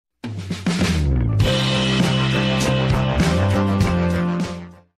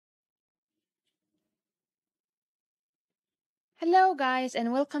Hello guys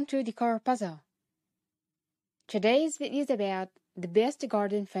and welcome to Decor Puzzle. Today's video is about the best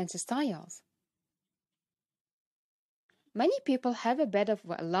garden fence styles. Many people have a bit of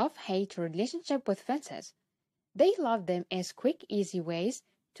a love-hate relationship with fences. They love them as quick, easy ways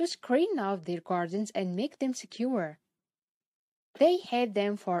to screen off their gardens and make them secure. They hate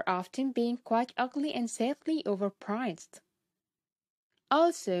them for often being quite ugly and sadly overpriced.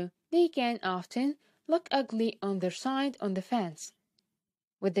 Also, they can often look ugly on their side on the fence,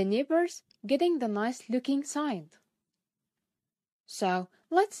 with the neighbors getting the nice-looking side. So,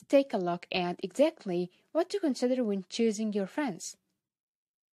 let's take a look at exactly what to consider when choosing your fence.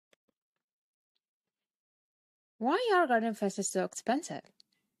 Why are garden fences so expensive?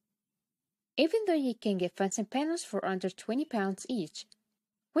 Even though you can get fencing panels for under £20 each,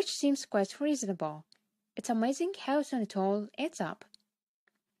 which seems quite reasonable, it's amazing how soon it all adds up.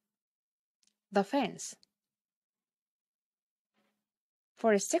 The fence.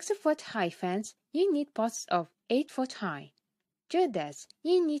 For a 6-foot high fence, you need posts of 8 foot high. To this,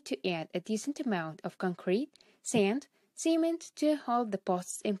 you need to add a decent amount of concrete, sand, cement to hold the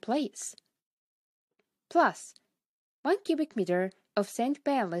posts in place. Plus, 1 cubic meter of sand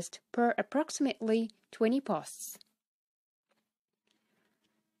ballast per approximately 20 posts.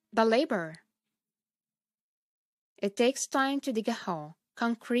 The labor. It takes time to dig a hole,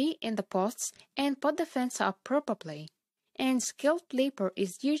 concrete in the posts, and put the fence up properly, and skilled labor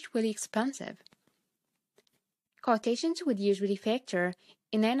is usually expensive. Quotations would usually factor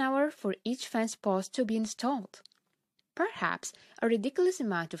in an hour for each fence post to be installed. Perhaps a ridiculous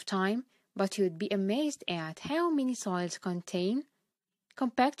amount of time, but you would be amazed at how many soils contain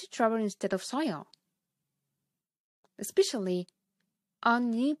compacted rubber instead of soil, especially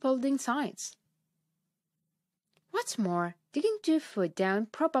on new building sites. What's more, digging 2 foot down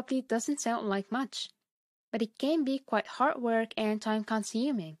probably doesn't sound like much, but it can be quite hard work and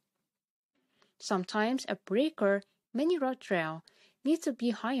time-consuming. Sometimes a breaker mini rod drill needs to be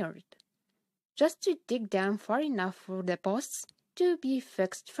hired, just to dig down far enough for the posts to be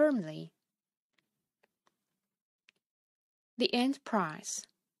fixed firmly. The end price.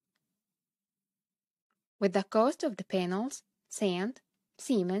 With the cost of the panels, sand,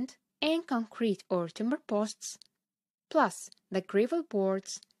 cement, and concrete or timber posts, plus the gravel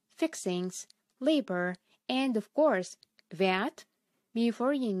boards, fixings, labor, and of course, VAT,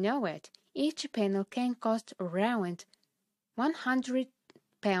 before you know it, each panel can cost around £100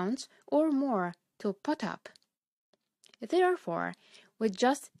 or more to put up. Therefore, with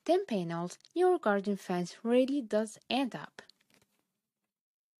just 10 panels, your garden fence really does add up.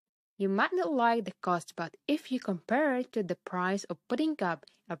 You might not like the cost, but if you compare it to the price of putting up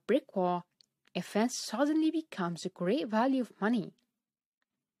a brick wall, a fence suddenly becomes a great value of money.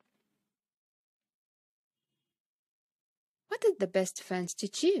 What is the best fence to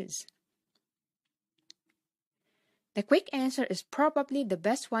choose? The quick answer is probably the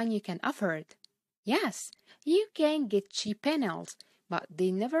best one you can afford. Yes, you can get cheap panels, but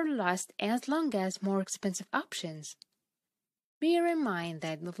they never last as long as more expensive options. Bear in mind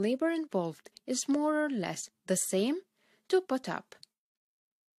that the labor involved is more or less the same to put up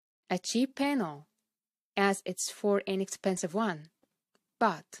a cheap panel as it's for an expensive one.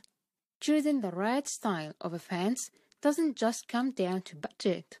 But choosing the right style of a fence doesn't just come down to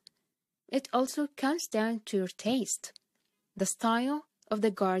budget. It also comes down to your taste, the style of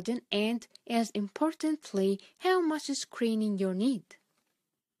the garden, and, as importantly, how much screening you need.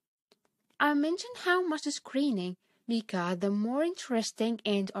 I mentioned how much screening because the more interesting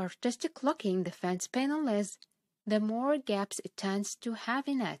and artistic looking the fence panel is, the more gaps it tends to have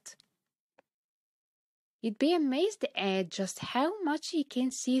in it. You'd be amazed at just how much you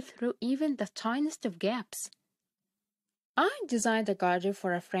can see through even the tiniest of gaps. I designed a garden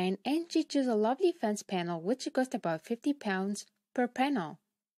for a friend and she chose a lovely fence panel which cost about £50 per panel.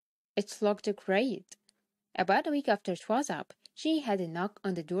 It looked great. About a week after it was up, she had a knock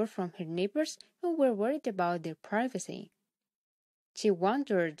on the door from her neighbors who were worried about their privacy. She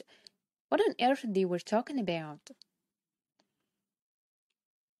wondered what on earth they were talking about.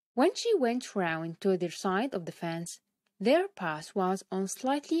 When she went round to their side of the fence, their path was on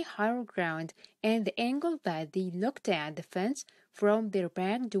slightly higher ground, and the angle that they looked at the fence from their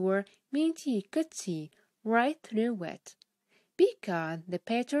back door meant you could see right through it, because the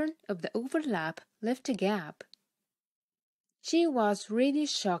pattern of the overlap left a gap. She was really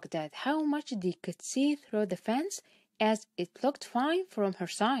shocked at how much they could see through the fence, as it looked fine from her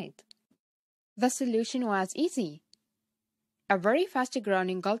side. The solution was easy. A very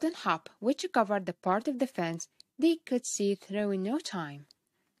fast-growing golden hop which covered the part of the fence they could see through in no time.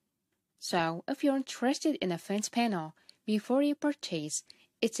 So, if you're interested in a fence panel, before you purchase.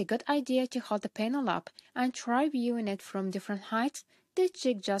 It's a good idea to hold the panel up and try viewing it from different heights to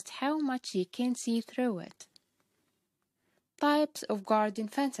check just how much you can see through it. Types of garden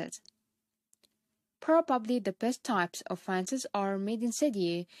fences. Probably the best types of fences are made in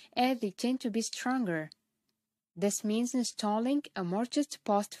situ, as they tend to be stronger. This means installing a mortised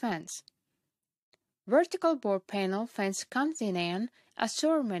post fence. Vertical board panel fence comes in an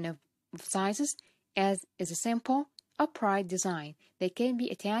assortment of sizes, as is a simple, upright design that can be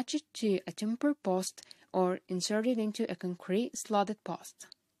attached to a timber post or inserted into a concrete slotted post.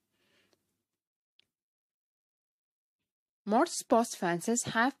 Mortise post fences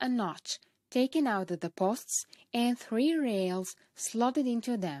have a notch taken out of the posts and 3 rails slotted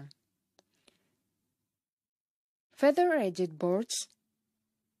into them. Feather-edged boards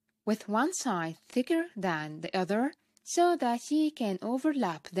with one side thicker than the other so that you can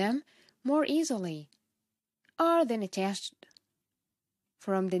overlap them more easily are then attached.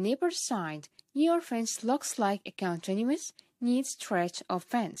 From the neighbor's side, your fence looks like a continuous, neat stretch of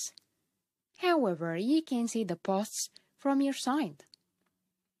fence. However, you can see the posts from your side.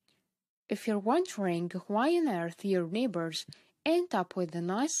 If you're wondering why on earth your neighbors end up with a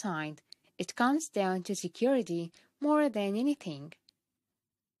nice side, it comes down to security more than anything.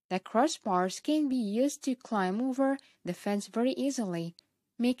 The crossbars can be used to climb over the fence very easily,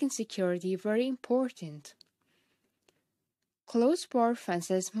 making security very important. Closed-board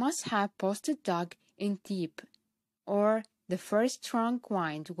fences must have posts dug in deep, or the first strong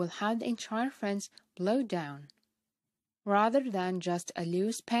wind will have the entire fence blow down, rather than just a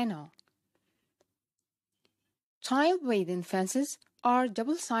loose panel. Tile-laden fences are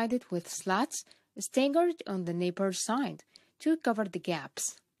double-sided with slats staggered on the neighbor's side to cover the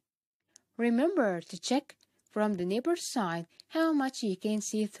gaps. Remember to check from the neighbor's side how much you can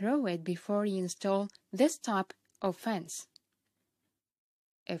see through it before you install this type of fence.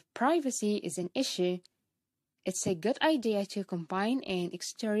 If privacy is an issue, it's a good idea to combine an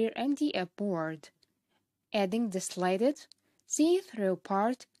exterior MDF board, adding the slatted, see-through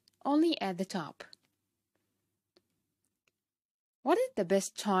part only at the top. What is the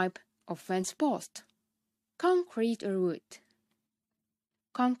best type of fence post? Concrete or wood?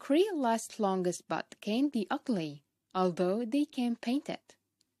 Concrete lasts longest but can be ugly, although they can paint it.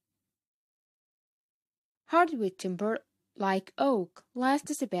 Hardwood timber, like oak,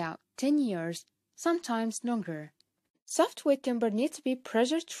 lasts about 10 years, sometimes longer. Softwood timber needs to be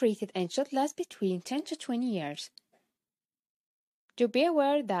pressure treated and should last between 10 to 20 years. Do be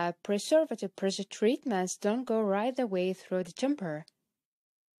aware that preservative pressure treatments don't go right the way through the timber.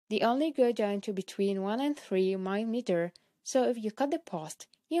 They only go down to between 1 and 3 mm, so if you cut the post,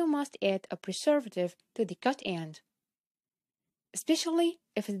 you must add a preservative to the cut end, especially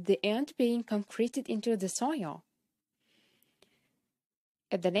if it's the end being concreted into the soil.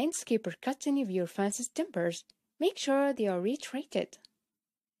 If the landscaper cuts any of your fence's timbers, make sure they are retreated.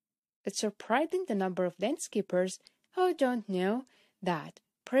 It's surprising the number of landscapers who don't know that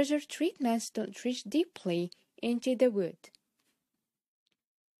pressure treatments don't reach deeply into the wood.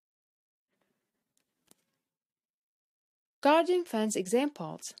 Garden fence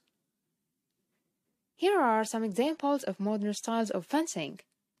examples. Here are some examples of modern styles of fencing.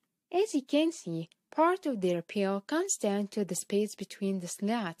 As you can see, part of the appeal comes down to the space between the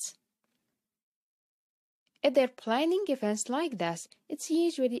slats. If they're planning a fence like this, it's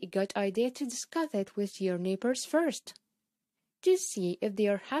usually a good idea to discuss it with your neighbors first, to see if they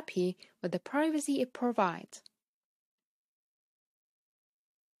are happy with the privacy it provides.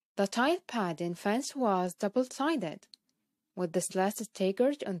 The tile padding fence was double-sided, with the slats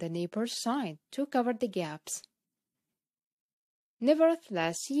staggered on the neighbor's side to cover the gaps.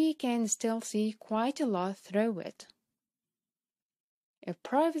 Nevertheless, you can still see quite a lot through it. If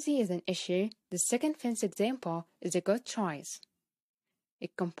privacy is an issue, the second fence example is a good choice.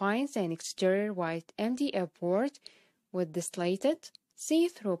 It combines an exterior white MDF board with the slated,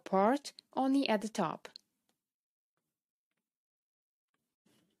 see-through part only at the top.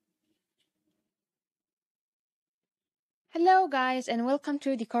 Hello guys, and welcome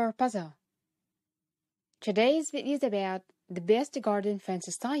to Decor Puzzle. Today's video is about the best garden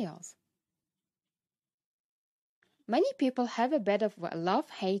fence styles. Many people have a bit of a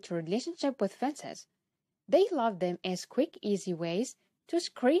love-hate relationship with fences. They love them as quick, easy ways to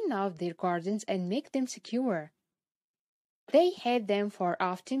screen off their gardens and make them secure. They hate them for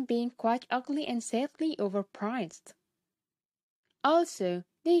often being quite ugly and sadly overpriced. Also,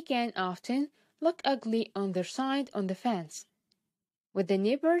 they can often look ugly on their side on the fence, with the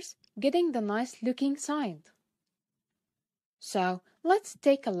neighbors getting the nice-looking side. So let's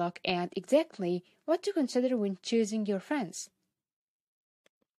take a look at exactly what to consider when choosing your fence.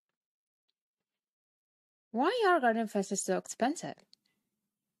 Why are garden fences so expensive?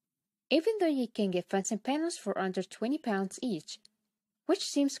 Even though you can get fencing panels for under £20 each, which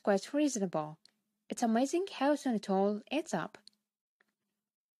seems quite reasonable, it's amazing how soon it all adds up.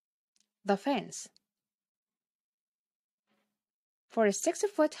 The fence. For a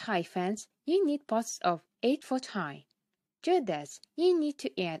 6-foot high fence, you need posts of 8 foot high. To this, you need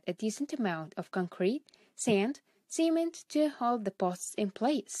to add a decent amount of concrete, sand, cement to hold the posts in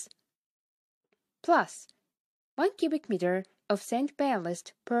place. Plus, 1 cubic meter of sand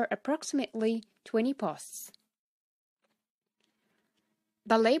ballast per approximately 20 posts.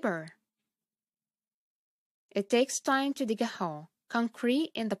 The labor. It takes time to dig a hole, concrete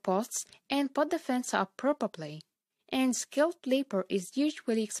in the posts, and put the fence up properly, and skilled labor is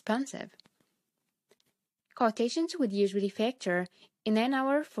usually expensive. Quotations would usually factor in an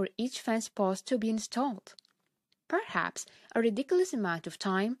hour for each fence post to be installed. Perhaps a ridiculous amount of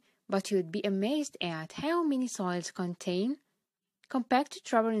time, but you would be amazed at how many soils contain compacted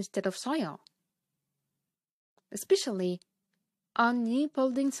rubber instead of soil, especially on new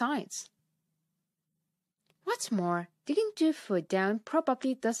building sites. What's more, digging 2 foot down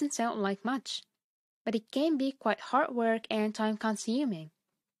probably doesn't sound like much, but it can be quite hard work and time consuming.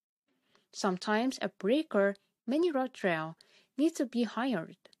 Sometimes a breaker mini rod drill needs to be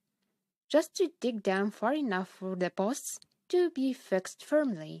hired just to dig down far enough for the posts to be fixed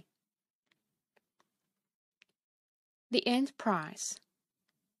firmly. The end price.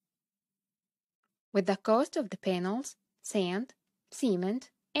 With the cost of the panels, sand, cement,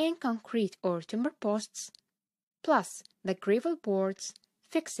 and concrete or timber posts, plus the gravel boards,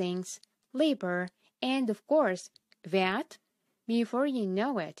 fixings, labor, and of course, VAT, before you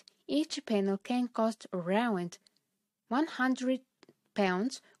know it, each panel can cost around £100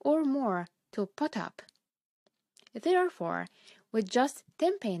 or more to put up. Therefore, with just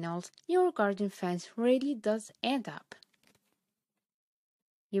 10 panels, your garden fence really does add up.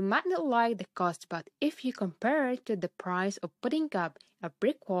 You might not like the cost, but if you compare it to the price of putting up a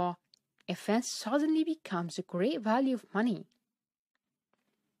brick wall, a fence suddenly becomes a great value of money.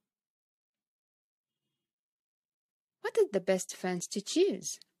 What is the best fence to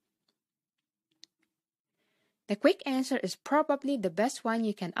choose? The quick answer is probably the best one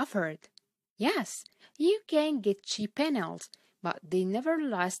you can afford. Yes, you can get cheap panels, but they never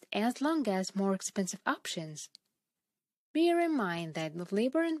last as long as more expensive options. Bear in mind that the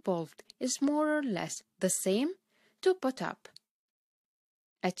labor involved is more or less the same to put up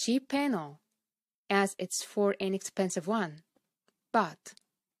a cheap panel as it's for an expensive one. But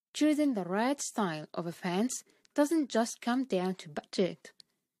choosing the right style of a fence doesn't just come down to budget.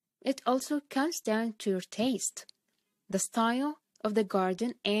 It also comes down to your taste, the style of the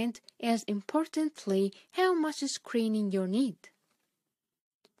garden, and, as importantly, how much screening you need.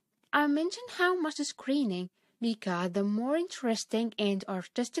 I mention how much screening because the more interesting and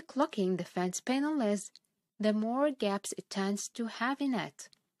artistic looking the fence panel is, the more gaps it tends to have in it.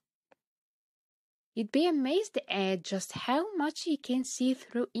 You'd be amazed at just how much you can see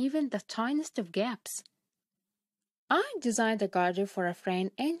through even the tiniest of gaps. I designed a garden for a friend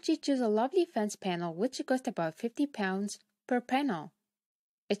and she chose a lovely fence panel which cost about £50 per panel.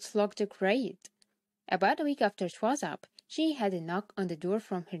 It looked great. About a week after it was up, she had a knock on the door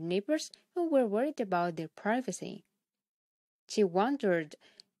from her neighbors who were worried about their privacy. She wondered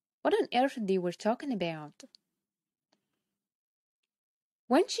what on earth they were talking about.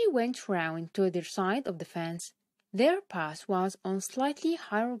 When she went round to their side of the fence, their path was on slightly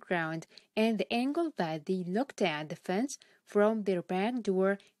higher ground, and the angle that they looked at the fence from their back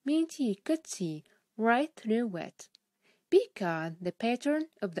door meant he could see right through it, because the pattern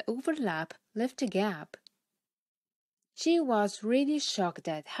of the overlap left a gap. She was really shocked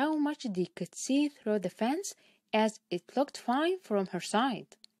at how much they could see through the fence, as it looked fine from her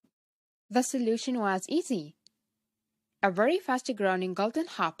side. The solution was easy. A very fast-growing golden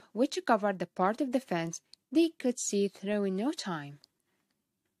hop which covered the part of the fence they could see through in no time.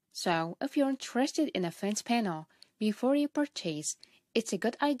 So, if you're interested in a fence panel, before you purchase, it's a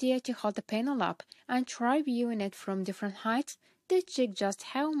good idea to hold the panel up and try viewing it from different heights to check just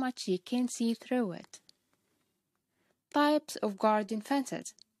how much you can see through it. Types of garden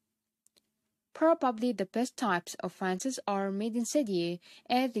fences. Probably the best types of fences are made in situ,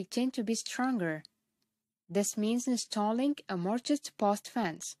 as they tend to be stronger. This means installing a mortised post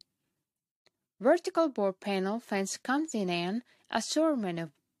fence. Vertical board panel fence comes in an assortment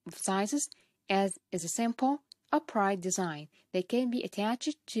of sizes, as is a simple, upright design that can be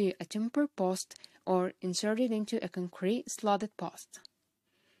attached to a timber post or inserted into a concrete slotted post.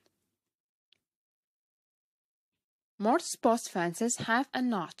 Most post fences have a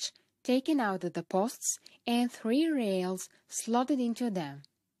notch taken out of the posts and 3 rails slotted into them.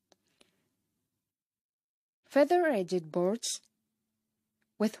 Feather-edged boards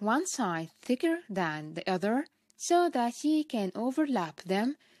with one side thicker than the other so that you can overlap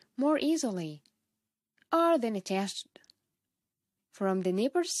them more easily are then attached. From the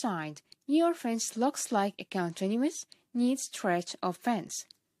neighbor's side, your fence looks like a continuous, neat stretch of fence.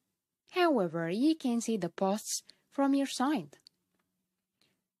 However, you can see the posts from your side.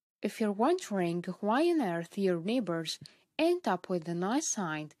 If you're wondering why on earth your neighbors end up with a nice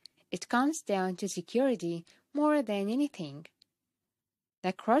sign, it comes down to security more than anything.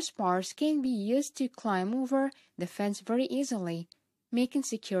 The crossbars can be used to climb over the fence very easily, making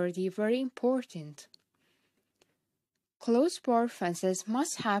security very important. Close-bar fences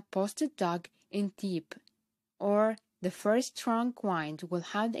must have posts dug in deep, or the first strong wind will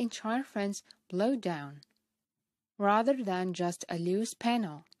have the entire fence blow down, rather than just a loose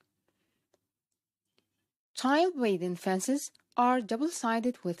panel. Tile-laden fences are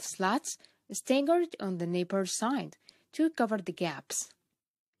double-sided with slats staggered on the neighbor's side to cover the gaps.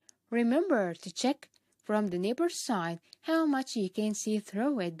 Remember to check from the neighbor's side how much you can see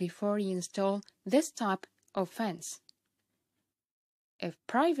through it before you install this type of fence. If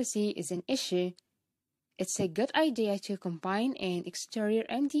privacy is an issue, it's a good idea to combine an exterior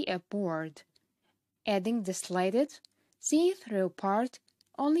MDF board, adding the slatted, see-through part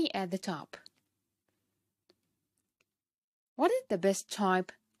only at the top. What is the best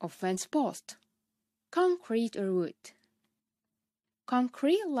type of fence post? Concrete or wood?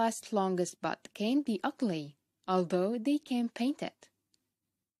 Concrete lasts longest but can be ugly, although they can paint it.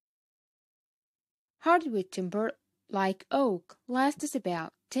 Hardwood timber like oak lasts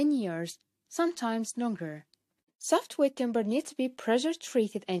about 10 years, sometimes longer. Softwood timber needs to be pressure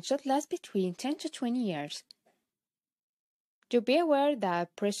treated and should last between 10 to 20 years. Do be aware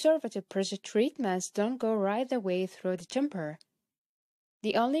that preservative pressure treatments don't go right the way through the timber.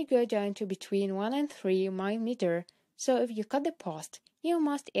 They only go down to between 1 and 3 mm, so if you cut the post, you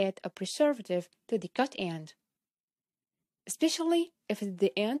must add a preservative to the cut end, especially if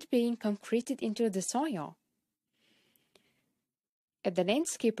the end being concreted into the soil. If the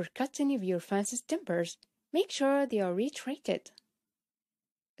landscaper cuts any of your fence's timbers, make sure they are retreated.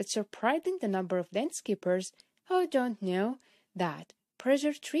 It's surprising the number of landscapers who don't know that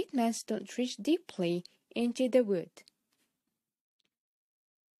pressure treatments don't reach deeply into the wood.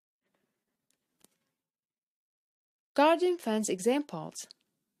 Garden fence examples.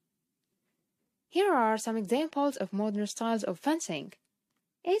 Here are some examples of modern styles of fencing.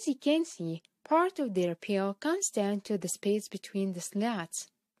 As you can see, part of their appeal comes down to the space between the slats.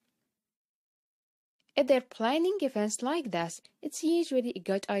 If they're planning a fence like this, it's usually a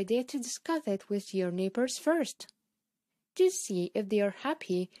good idea to discuss it with your neighbors first, to see if they are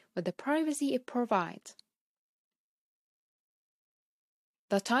happy with the privacy it provides.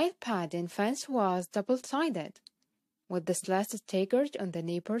 The tile pad in fence was double-sided, with the slats staggered on the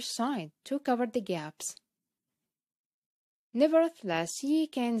neighbor's side to cover the gaps. Nevertheless, you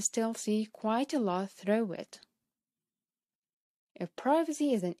can still see quite a lot through it. If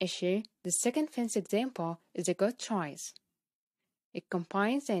privacy is an issue, the second fence example is a good choice. It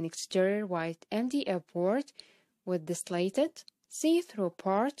combines an exterior white MDF board with the slated, see-through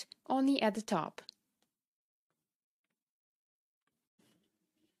part only at the top.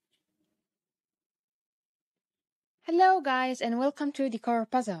 Hello guys, and welcome to Decor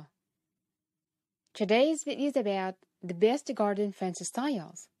Puzzle. Today's video is about the best garden fence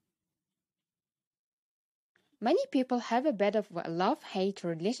styles. Many people have a bit of a love-hate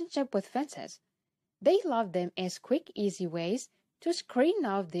relationship with fences. They love them as quick, easy ways to screen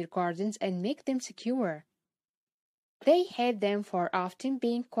off their gardens and make them secure. They hate them for often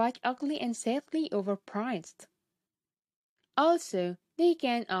being quite ugly and sadly overpriced. Also, they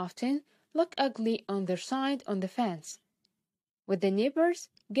can often look ugly on their side on the fence, with the neighbors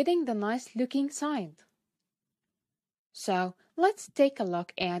getting the nice-looking side. So, let's take a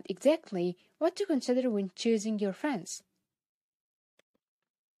look at exactly what to consider when choosing your fence.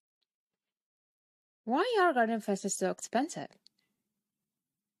 Why are garden fences so expensive?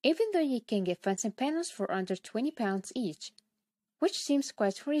 Even though you can get fencing panels for under £20 each, which seems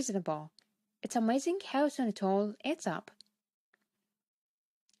quite reasonable, it's amazing how soon it all adds up.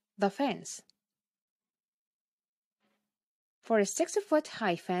 The fence. For a 6-foot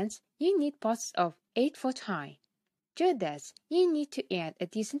high fence, you need posts of 8 foot high. To this, you need to add a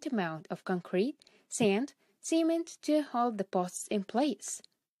decent amount of concrete, sand, cement to hold the posts in place.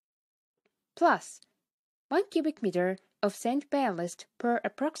 plus 1 cubic meter of sand ballast per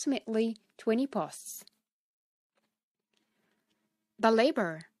approximately 20 posts. The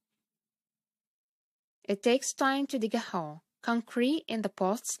labor. It takes time to dig a hole, concrete in the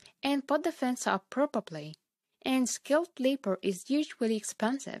posts, and put the fence up properly, and skilled labor is usually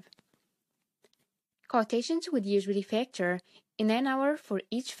expensive. Quotations would usually factor in an hour for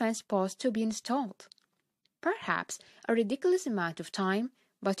each fence post to be installed. Perhaps a ridiculous amount of time,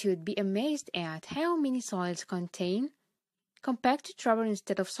 but you'd be amazed at how many soils contain compacted rubber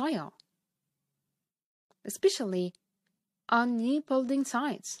instead of soil, especially on new building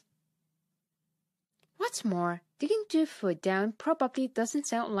sites. What's more, digging 2 foot down probably doesn't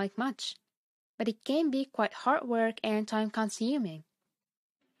sound like much, but it can be quite hard work and time-consuming.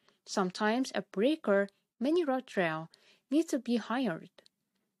 Sometimes a breaker mini-rod drill needs to be hired,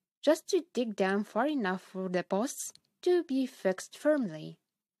 just to dig down far enough for the posts to be fixed firmly.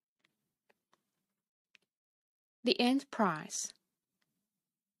 The end price.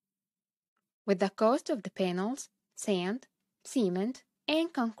 With the cost of the panels, sand, cement,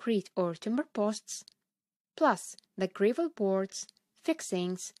 and concrete or timber posts, plus the gravel boards,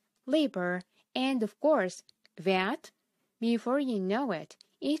 fixings, labor, and of course, VAT, before you know it,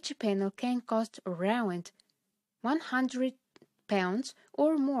 each panel can cost around £100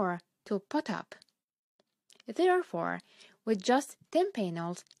 or more to put up. Therefore, with just 10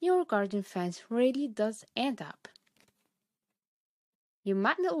 panels, your garden fence really does add up. You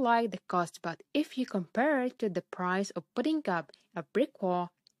might not like the cost, but if you compare it to the price of putting up a brick wall,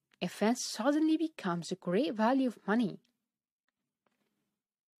 a fence suddenly becomes a great value of money.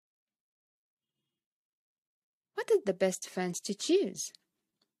 What is the best fence to choose?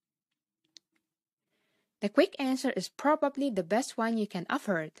 The quick answer is probably the best one you can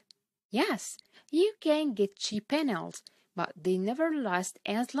afford. Yes, you can get cheap panels, but they never last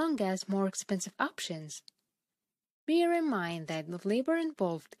as long as more expensive options. Bear in mind that the labor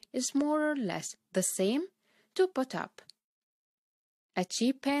involved is more or less the same to put up a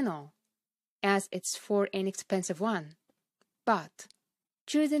cheap panel as it's for an expensive one. But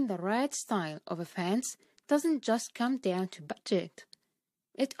choosing the right style of a fence doesn't just come down to budget.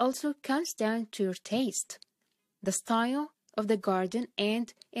 It also comes down to your taste, the style of the garden,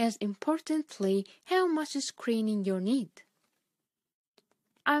 and, as importantly, how much screening you need.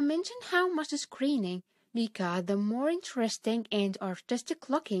 I mentioned how much screening because the more interesting and artistic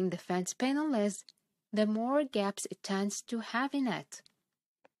looking the fence panel is, the more gaps it tends to have in it.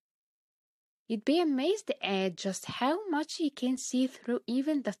 You'd be amazed at just how much you can see through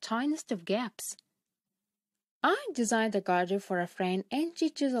even the tiniest of gaps. I designed a garden for a friend and she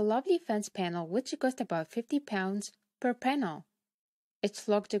chose a lovely fence panel which cost about £50 per panel. It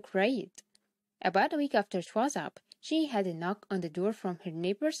looked great. About a week after it was up, she had a knock on the door from her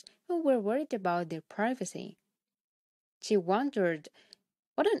neighbors who were worried about their privacy. She wondered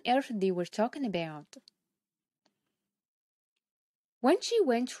what on earth they were talking about. When she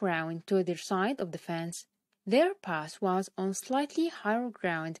went round to their side of the fence, their path was on slightly higher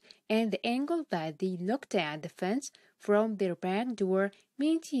ground, and the angle that they looked at the fence from their back door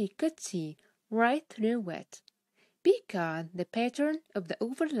meant you could see right through it, because the pattern of the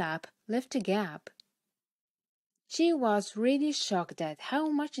overlap left a gap. She was really shocked at how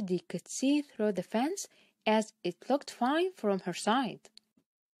much they could see through the fence, as it looked fine from her side.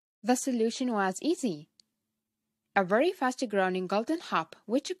 The solution was easy. A very fast-growing golden hop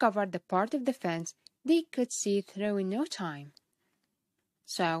which covered the part of the fence they could see through in no time.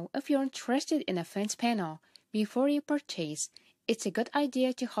 So, if you're interested in a fence panel, before you purchase, it's a good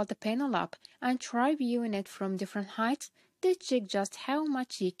idea to hold the panel up and try viewing it from different heights to check just how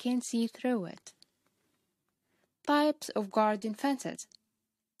much you can see through it. Types of garden fences.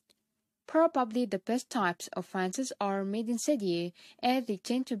 Probably the best types of fences are made in situ, as they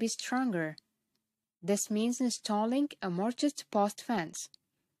tend to be stronger. This means installing a mortised post fence.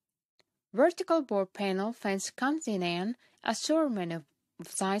 Vertical board panel fence comes in an assortment of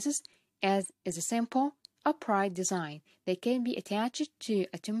sizes, as is a simple, upright design that can be attached to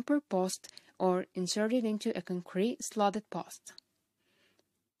a timber post or inserted into a concrete slotted post.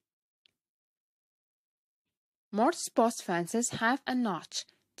 Mortised post fences have a notch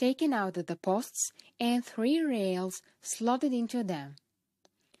taken out of the posts and 3 rails slotted into them.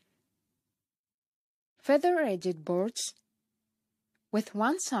 Feather-edged boards with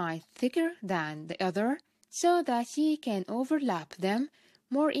one side thicker than the other so that you can overlap them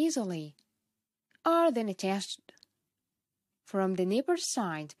more easily, are then attached. From the neighbor's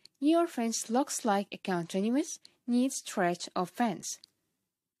side, your fence looks like a continuous, neat stretch of fence.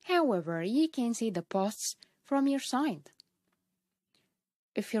 However, you can see the posts from your side.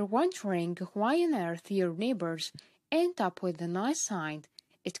 If you're wondering why on earth your neighbors end up with a nice sign,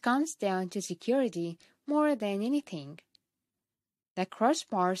 it comes down to security more than anything. The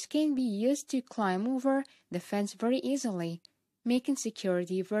crossbars can be used to climb over the fence very easily, making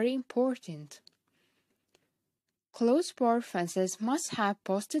security very important. Closed-bar fences must have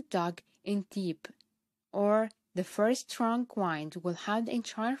posts dug in deep, or the first strong wind will have the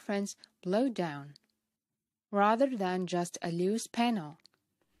entire fence blow down, rather than just a loose panel.